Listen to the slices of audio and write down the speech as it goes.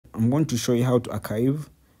I'm going to show you how to archive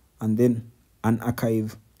and then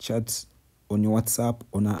unarchive chats on your WhatsApp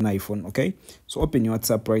on an iPhone. Okay, so open your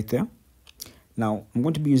WhatsApp right there. Now I'm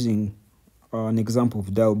going to be using an example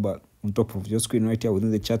of dial bar on top of your screen right here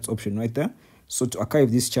within the chats option right there. So to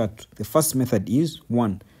archive this chat, the first method is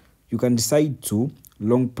one, you can decide to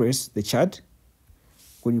long press the chat.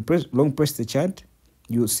 When you long press the chat,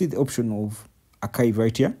 you'll see the option of archive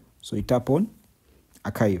right here. So you tap on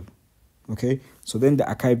archive. Okay, so then the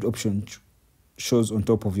archived option shows on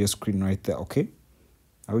top of your screen right there. Okay,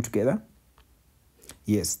 are we together?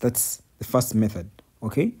 Yes, that's the first method.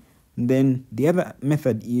 Okay, and then the other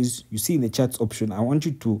method is, you see in the chats option, I want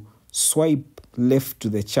you to swipe left to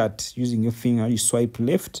the chat using your finger. You swipe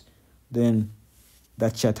left, then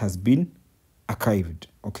that chat has been archived.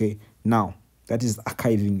 Okay, now that is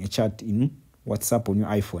archiving a chat in WhatsApp on your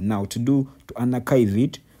iPhone. Now to unarchive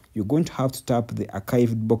it, you're going to have to tap the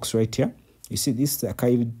archived box right here. You see this, the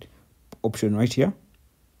archived option right here.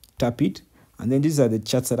 Tap it, and then these are the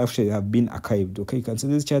chats that actually have been archived. Okay, you can see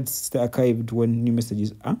these chats stay archived when new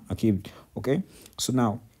messages are archived. Okay, so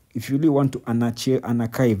now if you really want to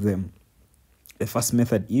unarchive them, the first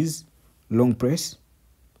method is long press,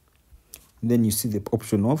 and then you see the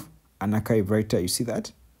option of unarchive right there. You see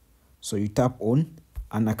that? So you tap on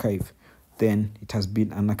unarchive, then it has been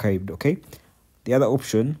unarchived. Okay, the other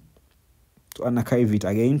option to unarchive it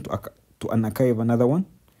again, to unarchive another one,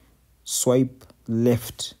 swipe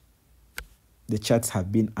left. The chats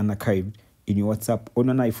have been unarchived in your WhatsApp on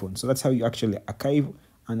an iPhone. So that's how you actually archive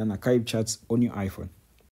and unarchive chats on your iPhone.